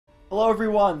Hello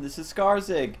everyone, this is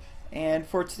Scarzig, and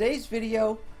for today's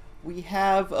video we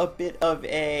have a bit of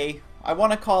I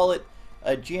want to call it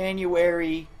a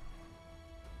January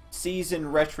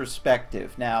season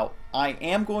retrospective. Now, I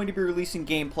am going to be releasing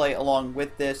gameplay along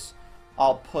with this.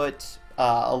 I'll put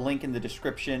a link in the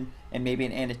description and maybe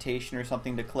an annotation or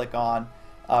something to click on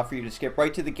for you to skip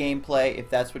right to the gameplay if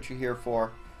that's what you're here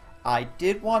for. I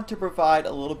did want to provide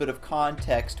a little bit of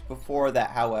context before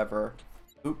that, however.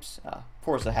 Oops,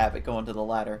 force a habit going to the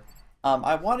ladder.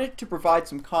 I wanted to provide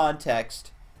some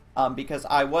context because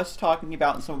I was talking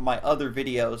about in some of my other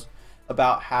videos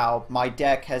about how my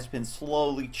deck has been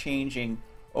slowly changing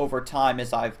over time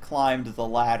as I've climbed the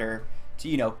ladder to,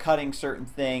 you know, cutting certain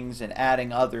things and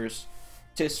adding others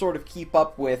to sort of keep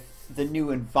up with the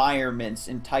new environments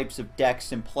and types of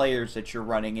decks and players that you're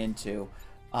running into.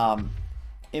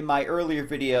 In my earlier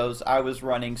videos, I was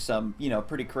running some, you know,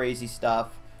 pretty crazy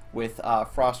stuff with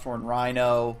Frostfire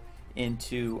Rhino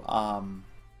into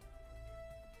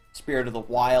Spirit of the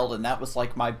Wild, and that was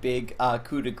like my big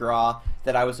coup de grace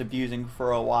that I was abusing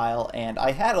for a while, and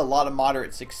I had a lot of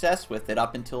moderate success with it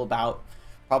up until about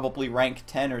probably rank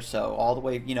 10 or so, all the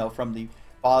way, you know, from the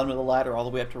bottom of the ladder all the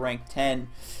way up to rank 10.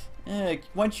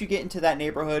 Once you get into that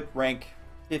neighborhood, rank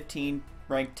 15,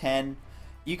 rank 10,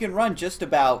 you can run just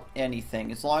about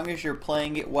anything as long as you're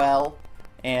playing it well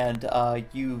and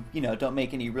you know, don't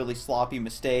make any really sloppy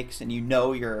mistakes, and you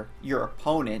know your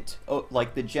opponent,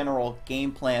 like the general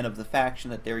game plan of the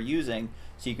faction that they're using,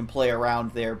 so you can play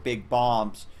around their big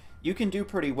bombs. You can do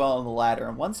pretty well on the ladder.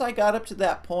 And once I got up to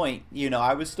that point, you know,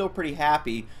 I was still pretty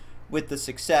happy with the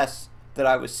success that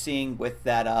I was seeing with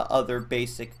that other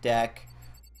basic deck.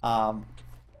 Let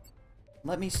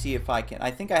me see if I can.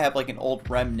 I think I have like an old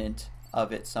remnant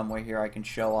of it somewhere here I can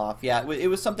show off. Yeah, it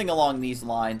was something along these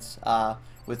lines.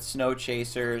 With Snow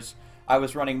Chasers, I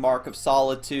was running Mark of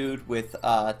Solitude with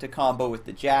to combo with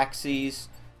the Jaxies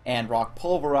and Rock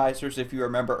Pulverizers, if you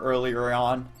remember earlier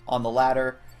on the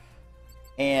ladder,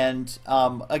 and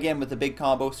again with the big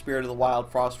combo Spirit of the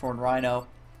Wild, Frostfire Rhino,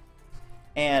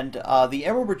 and the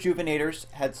Emerald Rejuvenators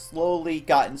had slowly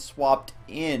gotten swapped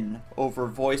in over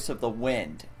Voice of the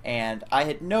Wind, and I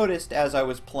had noticed as I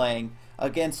was playing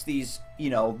against these,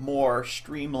 you know, more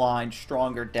streamlined,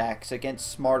 stronger decks, against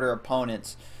smarter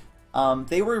opponents,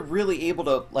 they were really able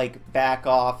to, like, back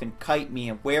off and kite me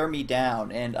and wear me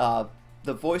down, and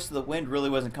the Voice of the Wind really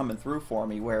wasn't coming through for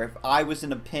me, where if I was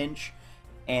in a pinch,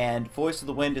 and Voice of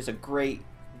the Wind is a great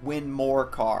win more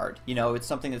card, you know, it's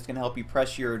something that's going to help you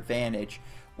press your advantage,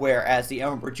 whereas the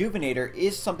Emerald Rejuvenator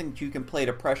is something that you can play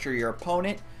to pressure your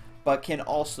opponent, but can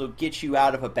also get you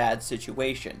out of a bad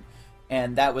situation.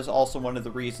 And that was also one of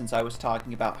the reasons I was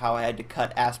talking about how I had to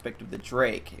cut Aspect of the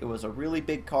Drake. It was a really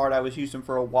big card I was using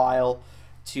for a while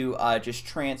to just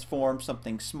transform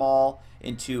something small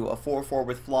into a 4/4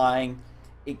 with flying.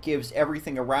 It gives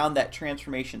everything around that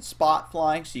transformation spot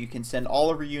flying, so you can send all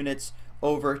of your units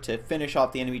over to finish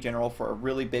off the enemy general for a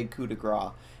really big coup de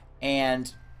grace.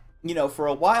 And, you know, for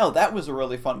a while, that was a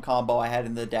really fun combo I had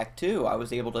in the deck, too. I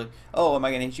was able to, oh, am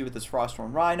I going to hit you with this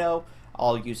Frostfire Rhino?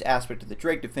 I'll use Aspect of the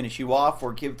Drake to finish you off,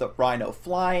 or give the Rhino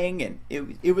flying, and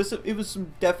it was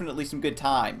definitely some good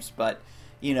times. But,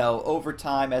 you know, over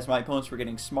time, as my opponents were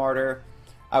getting smarter,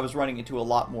 I was running into a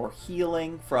lot more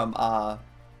healing from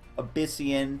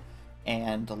Abyssian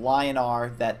and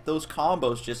Lionar, that those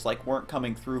combos just like weren't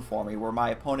coming through for me, where my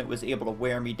opponent was able to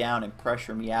wear me down and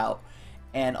pressure me out.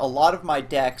 And a lot of my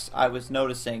decks, I was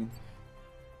noticing,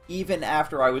 even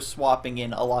after I was swapping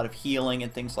in a lot of healing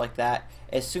and things like that,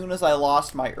 as soon as I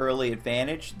lost my early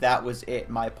advantage, that was it.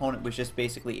 My opponent was just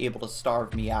basically able to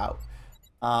starve me out.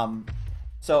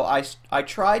 So I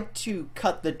tried to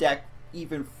cut the deck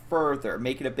even further,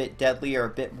 make it a bit deadlier, a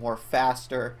bit more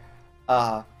faster,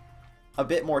 a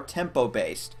bit more tempo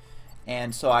based.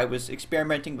 And so I was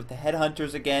experimenting with the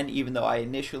Headhunters again, even though I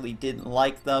initially didn't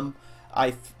like them.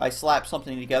 I slapped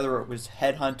something together. It was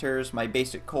Headhunters, my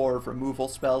basic core of removal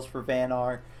spells for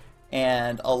Vanar,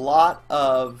 and a lot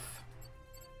of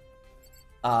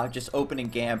just opening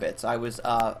gambits. I was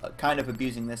kind of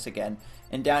abusing this again.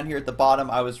 And down here at the bottom,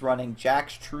 I was running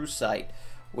Jack's True Sight,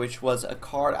 which was a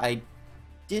card I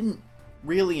didn't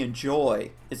really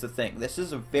enjoy, is the thing. This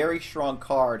is a very strong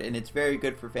card, and it's very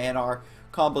good for Vanar.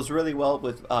 Combos really well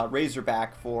with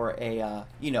Razorback for a,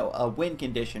 you know, a win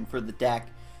condition for the deck.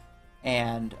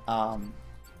 And,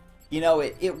 you know,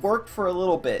 it worked for a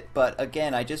little bit, but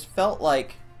again, I just felt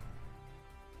like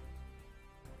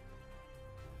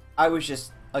I was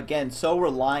just, again, so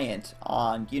reliant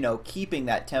on, you know, keeping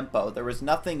that tempo. There was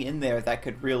nothing in there that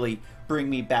could really bring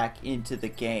me back into the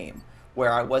game.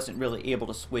 where I wasn't really able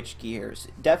to switch gears.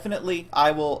 Definitely,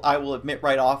 I will admit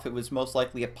right off, it was most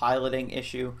likely a piloting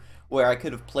issue where I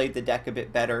could have played the deck a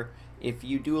bit better. If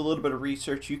you do a little bit of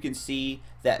research, you can see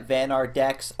that Vanar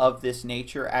decks of this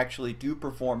nature actually do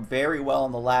perform very well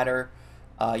on the ladder.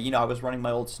 You know, I was running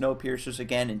my old Snowpiercers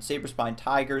again and Saberspine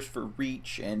Tigers for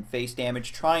reach and face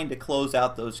damage, trying to close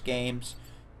out those games.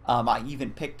 I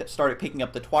even started picking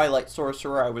up the Twilight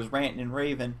Sorcerer. I was ranting and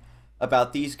raving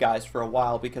about these guys for a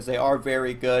while because they are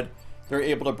very good. They're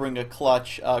able to bring a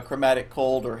clutch Chromatic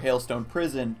Cold or Hailstone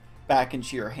Prison back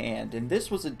into your hand. And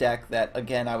this was a deck that,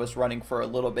 again, I was running for a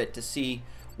little bit to see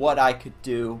what I could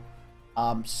do.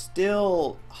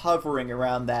 Still hovering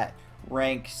around that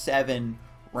rank 7,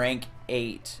 rank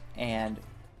 8, and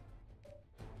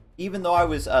even though I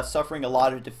was suffering a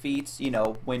lot of defeats, you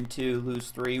know, win 2,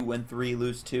 lose 3, win 3,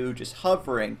 lose 2, just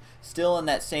hovering still in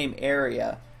that same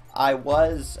area, I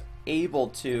was able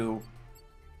to,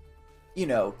 you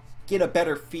know, get a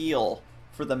better feel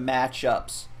for the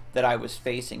matchups that I was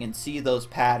facing and see those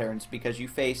patterns, because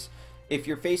if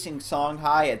you're facing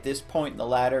Songhai at this point in the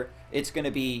ladder, it's going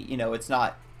to be, you know, it's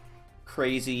not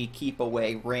crazy keep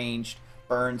away ranged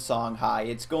burn Songhai.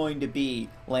 It's going to be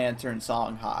Lantern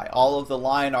Songhai. All of the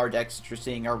Lionar decks that you're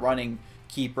seeing are running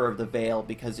Keeper of the Veil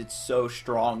because it's so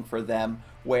strong for them,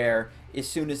 where as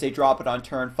soon as they drop it on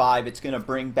turn 5, it's going to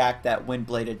bring back that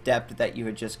Windblade Adept that you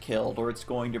had just killed, or it's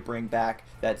going to bring back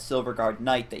that Silverguard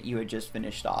Knight that you had just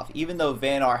finished off. Even though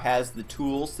Vanar has the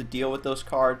tools to deal with those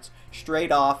cards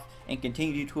straight off and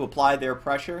continue to apply their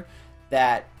pressure,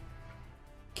 that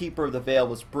Keeper of the Veil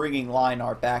was bringing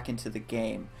Lionar back into the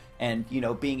game, and, you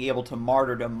know, being able to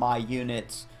martyrdom my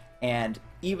units. And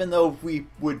even though we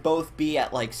would both be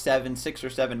at like 6 or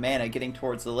 7 mana getting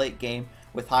towards the late game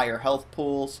with higher health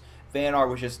pools, Vanar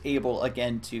was just able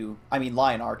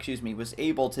Lionar, excuse me, was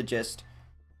able to just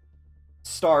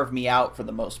starve me out for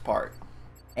the most part.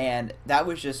 And that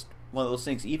was just one of those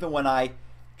things. Even when I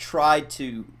tried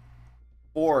to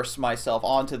force myself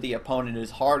onto the opponent as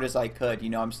hard as I could, you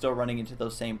know, I'm still running into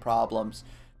those same problems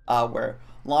where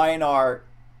Lionar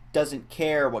doesn't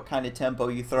care what kind of tempo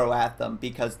you throw at them,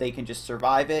 because they can just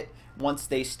survive it. Once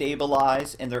they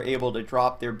stabilize and they're able to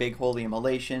drop their big Holy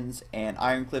Immolations and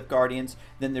Ironcliff Guardians,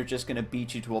 then they're just going to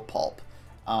beat you to a pulp.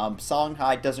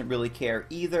 Songhai doesn't really care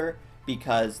either,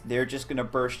 because they're just going to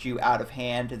burst you out of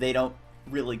hand. They don't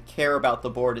really care about the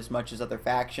board as much as other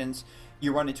factions.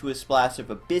 You run into a splash of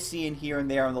Abyssian here and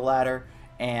there on the ladder,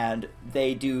 and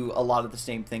they do a lot of the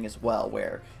same thing as well,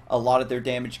 where a lot of their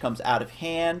damage comes out of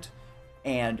hand,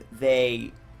 and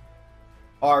they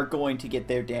are going to get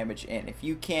their damage in. If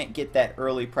you can't get that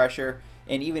early pressure,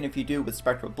 and even if you do with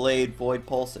Spectral Blade, Void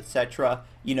Pulse, etc.,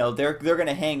 you know, they're going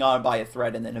to hang on by a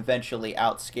thread and then eventually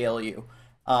outscale you.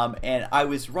 And I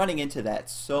was running into that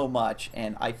so much,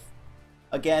 and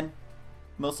again,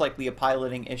 most likely a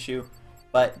piloting issue,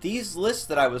 but these lists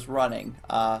that I was running,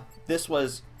 this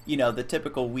was, you know, the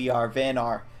typical We Are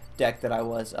Vanar deck that I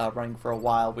was running for a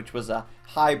while, which was a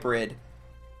hybrid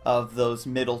of those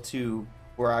middle two,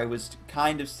 where I was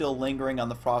kind of still lingering on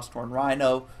the Frosthorn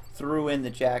Rhino, threw in the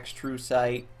Jack's True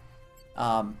Sight,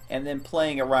 and then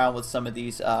playing around with some of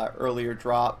these earlier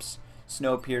drops,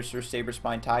 Snowpiercer,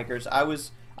 Saberspine Tigers.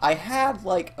 I had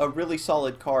like a really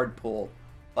solid card pool,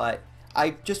 but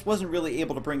I just wasn't really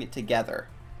able to bring it together.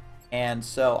 And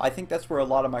so I think that's where a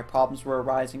lot of my problems were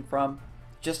arising from.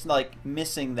 Just like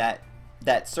missing that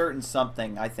certain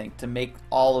something, I think, to make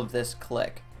all of this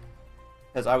click.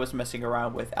 Because I was messing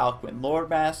around with Alcuin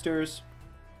Loremasters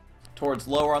towards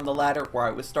lower on the ladder, where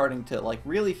I was starting to like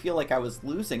really feel like I was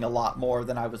losing a lot more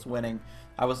than I was winning.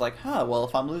 I was like, well,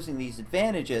 if I'm losing these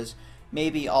advantages,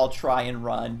 maybe I'll try and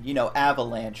run, you know,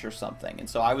 Avalanche or something. And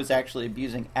so I was actually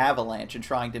abusing Avalanche and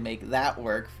trying to make that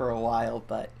work for a while,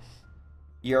 but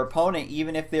your opponent,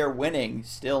 even if they're winning,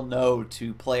 still know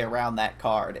to play around that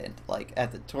card. And like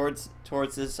towards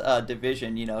this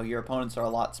division, you know, your opponents are a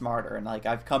lot smarter, and like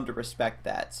I've come to respect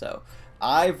that. So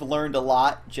I've learned a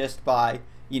lot just by,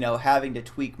 you know, having to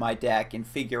tweak my deck and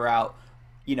figure out,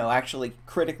 you know, actually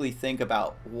critically think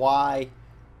about why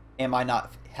am I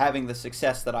not having the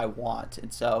success that I want.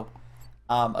 And so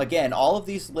again, all of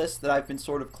these lists that I've been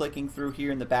sort of clicking through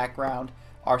here in the background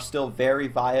are still very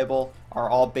viable, are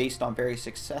all based on very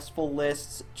successful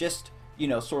lists, just, you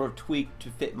know, sort of tweaked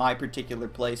to fit my particular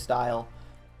play style.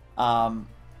 And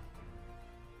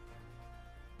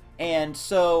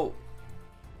so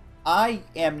I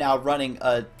am now running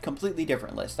a completely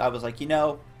different list. I was like, you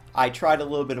know, I tried a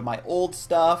little bit of my old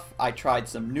stuff, I tried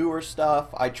some newer stuff,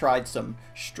 I tried some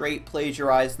straight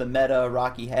plagiarize the meta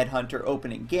Rocky Headhunter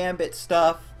opening gambit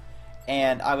stuff,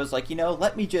 and I was like, you know,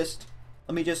 let me just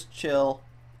chill.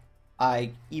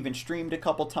 I even streamed a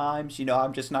couple times. You know,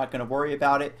 I'm just not going to worry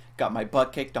about it. Got my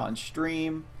butt kicked on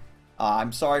stream.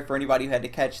 I'm sorry for anybody who had to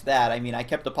catch that. I mean, I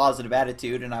kept a positive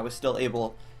attitude, and I was still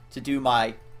able to do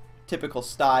my typical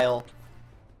style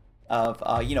of,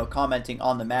 you know, commenting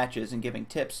on the matches and giving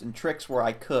tips and tricks where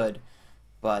I could.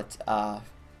 But,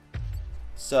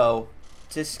 so,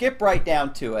 to skip right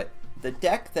down to it, the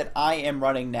deck that I am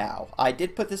running now, I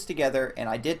did put this together and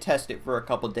I did test it for a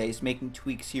couple days, making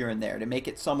tweaks here and there to make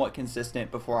it somewhat consistent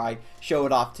before I show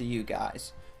it off to you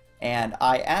guys. And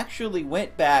I actually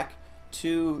went back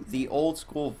to the old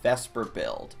school Vesper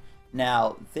build.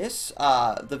 Now, this,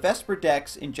 the Vesper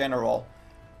decks in general,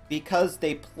 because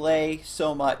they play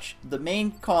so much, the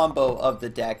main combo of the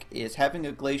deck is having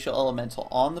a Glacial Elemental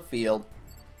on the field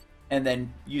and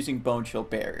then using Bonechill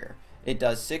Barrier. It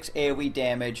does 6 AoE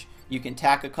damage. You can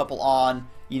tack a couple on,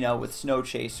 you know, with Snow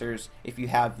Chasers if you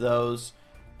have those,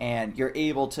 and you're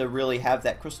able to really have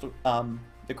that crystal,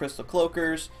 the Crystal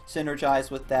Cloakers synergize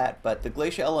with that. But the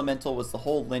Glacial Elemental was the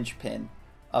whole linchpin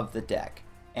of the deck,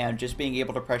 and just being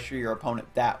able to pressure your opponent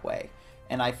that way.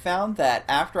 And I found that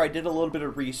after I did a little bit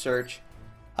of research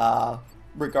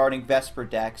regarding Vesper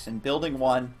decks and building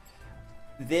one,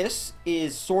 this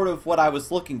is sort of what I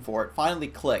was looking for. It finally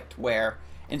clicked, where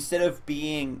instead of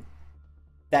being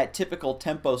that typical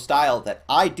tempo style that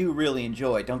I do really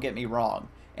enjoy, don't get me wrong,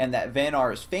 and that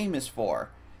Vanar is famous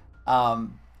for,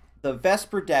 the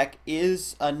Vesper deck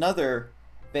is another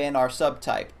Vanar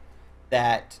subtype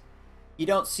that you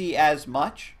don't see as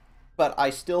much, but I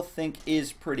still think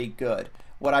is pretty good.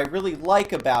 What I really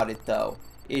like about it, though,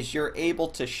 is you're able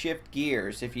to shift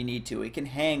gears if you need to. It can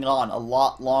hang on a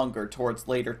lot longer towards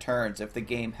later turns if the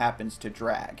game happens to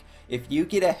drag. If you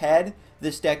get ahead,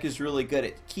 this deck is really good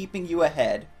at keeping you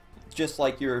ahead, just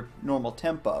like your normal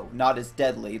tempo. Not as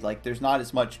deadly, like there's not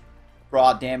as much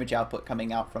raw damage output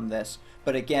coming out from this.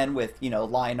 But again, with, you know,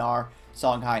 Lynar,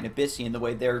 Songhai, and Abyssian, the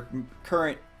way their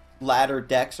current ladder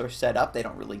decks are set up, they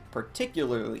don't really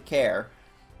particularly care.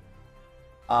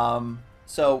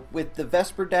 So with the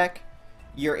Vesper deck,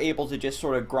 you're able to just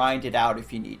sort of grind it out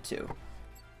if you need to.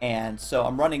 And so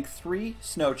I'm running 3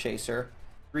 Snow Chaser,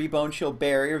 3 Bonechill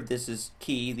Barrier, this is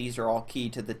key, these are all key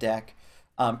to the deck.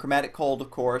 Chromatic Cold, of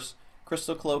course,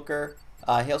 Crystal Cloaker,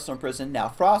 Hailstone Prison. Now,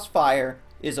 Frostfire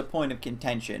is a point of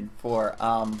contention for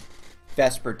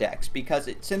Vesper decks because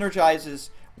it synergizes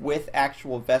with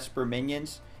actual Vesper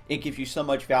minions. It gives you so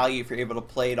much value if you're able to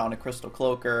play it on a Crystal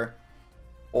Cloaker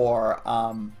or,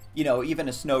 you know, even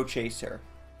a Snow Chaser,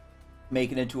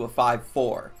 make it into a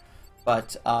 5/4.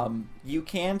 But you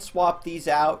can swap these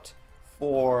out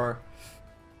for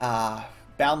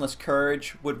Boundless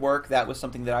Courage would work. That was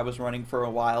something that I was running for a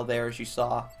while there, as you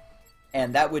saw,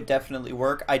 and that would definitely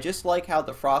work. I just like how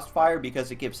the Frostfire,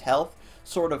 because it gives health,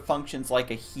 sort of functions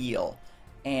like a heal.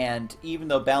 And even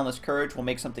though Boundless Courage will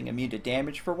make something immune to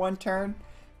damage for 1 turn,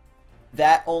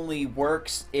 that only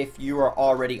works if you are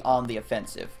already on the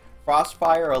offensive.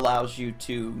 Frostfire allows you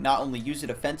to not only use it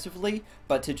offensively,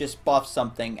 but to just buff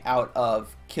something out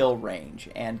of kill range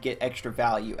and get extra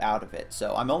value out of it.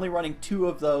 So I'm only running 2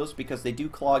 of those because they do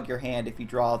clog your hand if you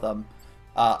draw them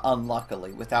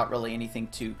unluckily, without really anything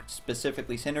to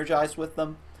specifically synergize with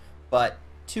them. But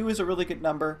 2 is a really good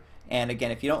number, and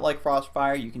again, if you don't like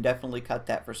Frostfire, you can definitely cut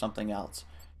that for something else.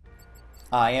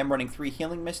 I am running 3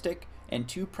 Healing Mystic and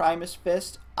 2 Primus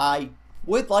Fist. I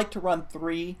would like to run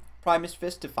 3 Primus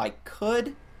Fist if I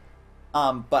could,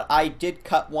 but I did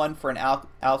cut 1 for an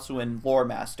Alcuin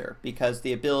Loremaster because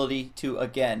the ability to,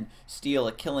 again, steal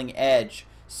a Killing Edge,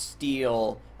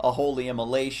 steal a Holy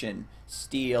Immolation,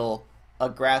 steal a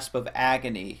Grasp of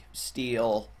Agony,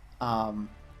 steal,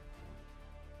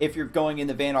 if you're going in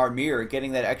the Vanar Mirror,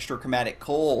 getting that extra Chromatic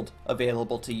Cold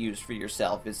available to use for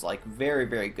yourself is like very,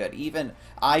 very good. Even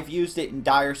I've used it in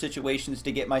dire situations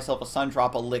to get myself a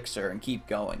Sundrop Elixir and keep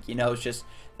going. You know, it's just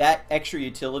that extra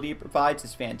utility it provides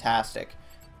is fantastic.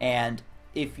 And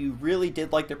if you really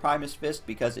did like the Primus Fist,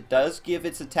 because it does give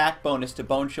its attack bonus to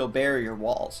Bonechill Barrier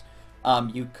walls,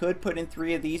 you could put in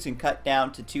 3 of these and cut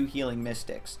down to 2 Healing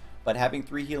Mystics. But having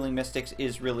 3 Healing Mystics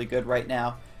is really good right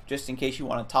now, just in case you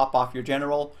want to top off your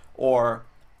general or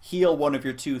heal one of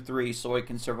your 2/3 so it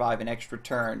can survive an extra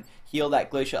turn. Heal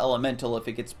that Glacial Elemental if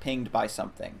it gets pinged by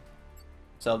something.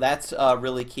 So that's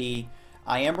really key.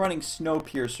 I am running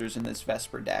Snowpiercers in this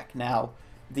Vesper deck. Now,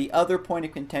 the other point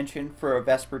of contention for a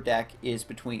Vesper deck is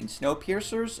between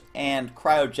Snowpiercers and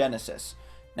Cryogenesis.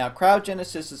 Now,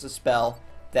 Cryogenesis is a spell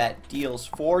that deals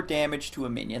 4 damage to a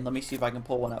minion. Let me see if I can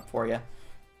pull one up for you.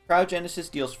 Cryogenesis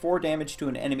deals 4 damage to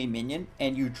an enemy minion,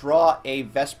 and you draw a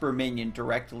Vesper minion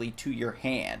directly to your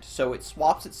hand. So it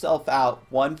swaps itself out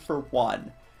 1 for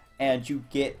 1, and you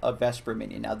get a Vesper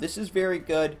minion. Now this is very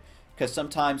good because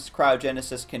sometimes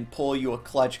Cryogenesis can pull you a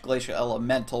clutch Glacial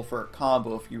Elemental for a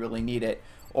combo if you really need it,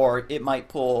 or it might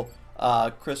pull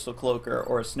Crystal Cloaker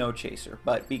or a Snowchaser.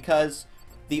 But because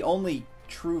the only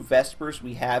true Vespers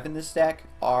we have in this deck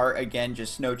are, again,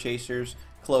 just Snowchasers,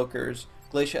 Cloakers,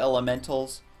 Glacial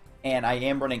Elementals, and I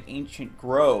am running Ancient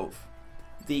Grove,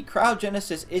 the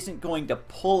Cryogenesis isn't going to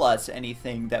pull us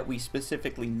anything that we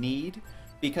specifically need,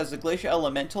 because the Glacial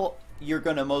Elemental, you're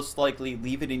going to most likely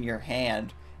leave it in your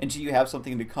hand until you have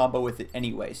something to combo with it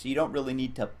anyway, so you don't really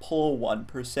need to pull one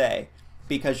per se,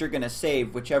 because you're going to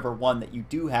save whichever one that you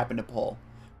do happen to pull.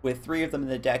 With 3 of them in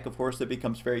the deck, of course, it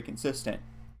becomes very consistent.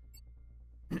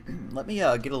 Let me get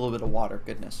a little bit of water,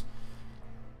 goodness.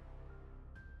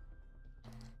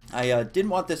 I didn't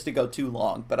want this to go too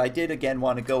long, but I did again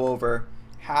want to go over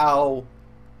how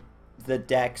the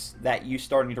decks that you're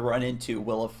starting to run into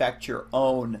will affect your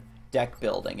own deck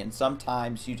building. And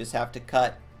sometimes you just have to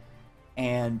cut,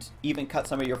 and even cut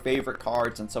some of your favorite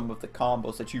cards and some of the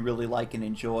combos that you really like and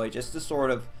enjoy, just to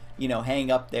sort of, you know, hang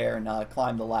up there and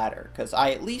climb the ladder. Because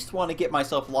I at least want to get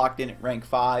myself locked in at rank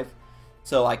 5,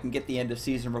 so I can get the end of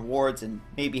season rewards and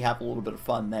maybe have a little bit of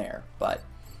fun there. But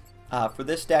for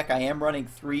this deck, I am running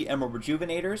 3 Emerald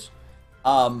Rejuvenators.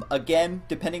 Again,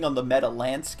 depending on the meta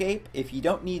landscape, if you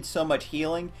don't need so much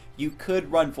healing, you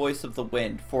could run Voice of the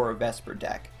Wind for a Vesper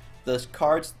deck. Those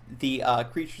cards, the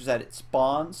creatures that it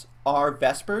spawns are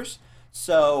Vespers,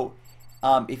 so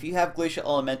if you have Glacial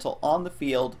Elemental on the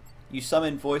field, you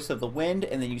summon Voice of the Wind,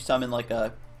 and then you summon like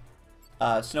a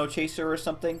Snowchaser or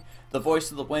something. The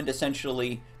Voice of the Wind,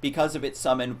 essentially, because of its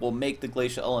summon, will make the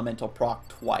Glacial Elemental proc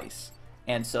twice.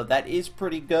 And so that is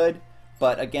pretty good,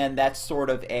 but again, that's sort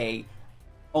of a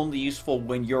only useful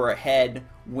when you're ahead,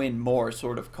 win more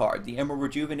sort of card. The Emerald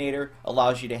Rejuvenator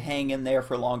allows you to hang in there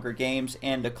for longer games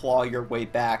and to claw your way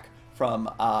back from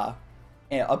a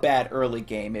bad early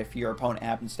game if your opponent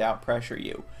happens to outpressure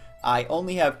you. I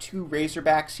only have 2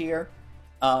 Razorbacks here.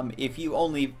 If you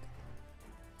only,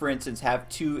 for instance, have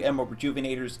 2 Emerald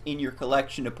Rejuvenators in your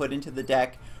collection to put into the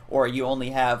deck, or you only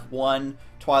have 1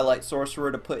 Twilight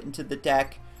Sorcerer to put into the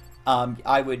deck,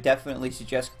 I would definitely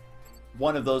suggest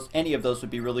one of those, any of those would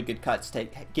be really good cuts to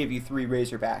give you 3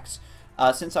 Razorbacks.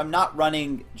 Since I'm not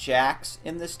running Jacks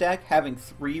in this deck, having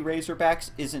 3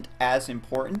 Razorbacks isn't as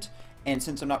important, and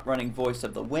since I'm not running Voice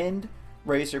of the Wind,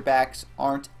 Razorbacks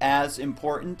aren't as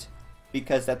important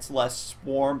because that's less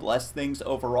swarm, less things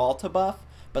overall to buff,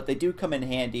 but they do come in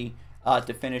handy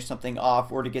to finish something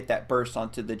off or to get that burst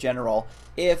onto the general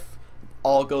if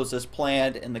all goes as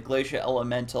planned and the Glacial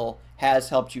Elemental has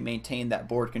helped you maintain that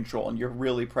board control and you're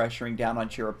really pressuring down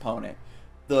onto your opponent.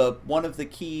 One of the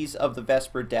keys of the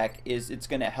Vesper deck is it's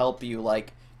going to help you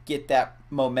like get that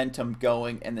momentum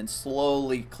going and then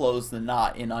slowly close the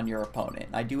knot in on your opponent.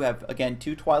 I do have, again,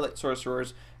 2 Twilight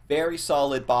Sorcerers, very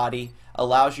solid body,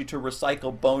 allows you to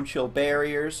recycle Bonechill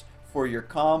Barriers for your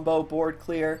combo board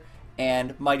clear,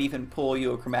 and might even pull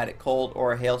you a Chromatic Cold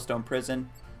or a Hailstone Prison.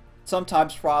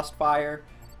 Sometimes Frostfire,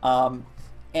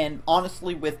 and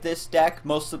honestly with this deck,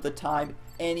 most of the time,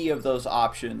 any of those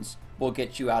options will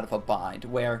get you out of a bind,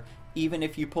 where even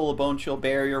if you pull a Bonechill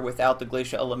Barrier without the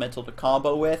Glacial Elemental to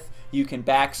combo with, you can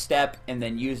backstep and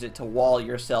then use it to wall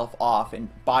yourself off and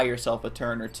buy yourself a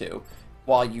turn or 2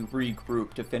 while you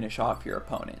regroup to finish off your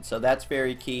opponent. So that's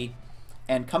very key.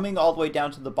 And coming all the way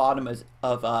down to the bottom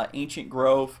of Ancient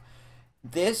Grove,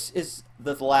 this is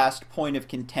the last point of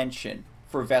contention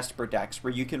for Vesper decks,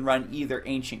 where you can run either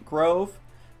Ancient Grove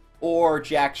or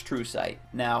Jack's True Sight.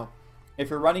 Now, if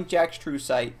you're running Jack's True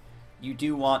Sight, you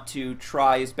do want to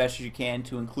try as best as you can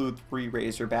to include 3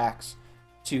 Razorbacks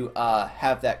to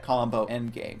have that combo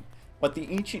endgame. What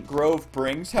the Ancient Grove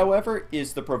brings, however,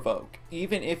 is the Provoke.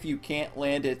 Even if you can't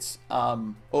land its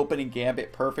opening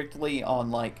gambit perfectly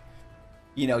on, like,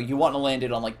 you know, you want to land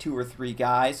it on like 2 or 3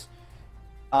 guys,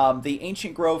 the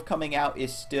Ancient Grove coming out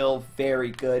is still very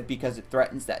good because it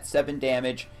threatens that 7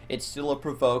 damage. It's still a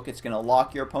Provoke. It's going to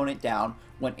lock your opponent down.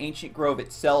 When Ancient Grove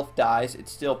itself dies, it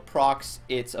still procs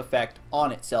its effect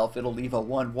on itself. It'll leave a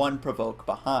 1/1 Provoke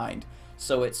behind.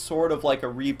 So it's sort of like a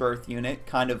rebirth unit,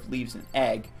 kind of leaves an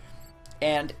egg.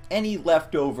 And any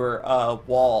leftover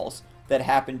walls that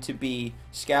happen to be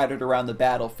scattered around the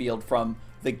battlefield from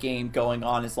the game going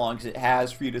on, as long as it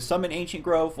has for you to summon Ancient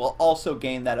Grove, will also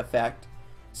gain that effect.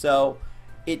 So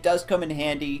it does come in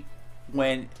handy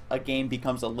when a game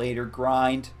becomes a later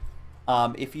grind.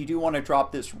 If you do want to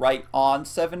drop this right on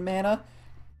 7 mana,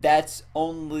 that's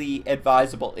only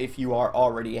advisable if you are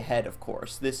already ahead, of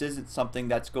course. This isn't something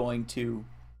that's going to,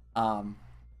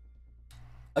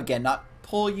 again, not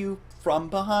pull you from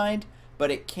behind,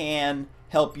 but it can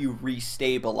help you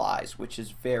restabilize, which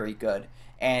is very good.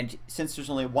 And since there's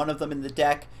only one of them in the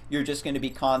deck, you're just going to be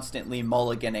constantly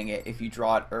mulliganing it if you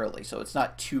draw it early, so it's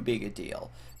not too big a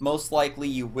deal. Most likely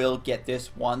you will get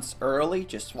this once early,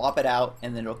 just swap it out,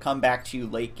 and then it'll come back to you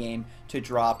late game to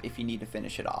drop if you need to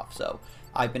finish it off. So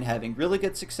I've been having really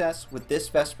good success with this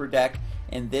Vesper deck,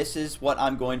 and this is what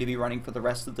I'm going to be running for the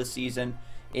rest of the season.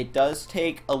 It does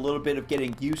take a little bit of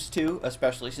getting used to,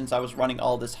 especially since I was running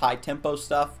all this high tempo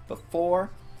stuff before,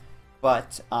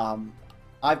 but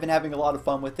I've been having a lot of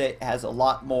fun with it. It has a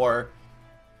lot more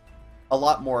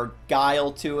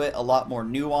guile to it, a lot more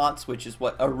nuance, which is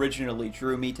what originally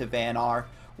drew me to Vanar,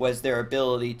 was their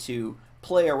ability to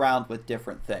play around with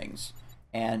different things.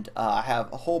 And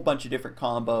have a whole bunch of different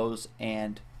combos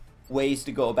and ways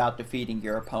to go about defeating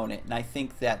your opponent. And I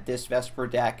think that this Vesper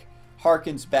deck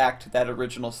harkens back to that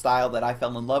original style that I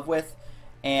fell in love with.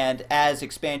 And as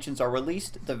expansions are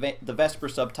released, the Vesper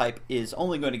subtype is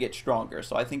only going to get stronger.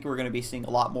 So I think we're going to be seeing a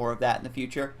lot more of that in the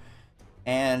future.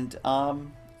 And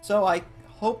so I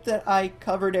hope that I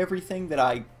covered everything that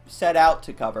I set out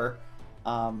to cover.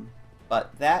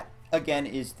 But that, again,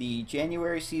 is the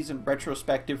January season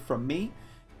retrospective from me.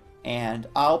 And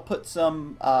I'll put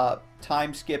some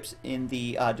time skips in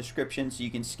the description so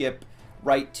you can skip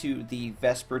right to the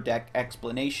Vesper deck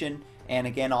explanation. And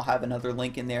again, I'll have another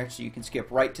link in there so you can skip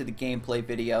right to the gameplay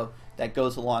video that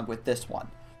goes along with this one.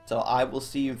 So I will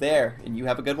see you there, and you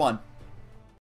have a good one.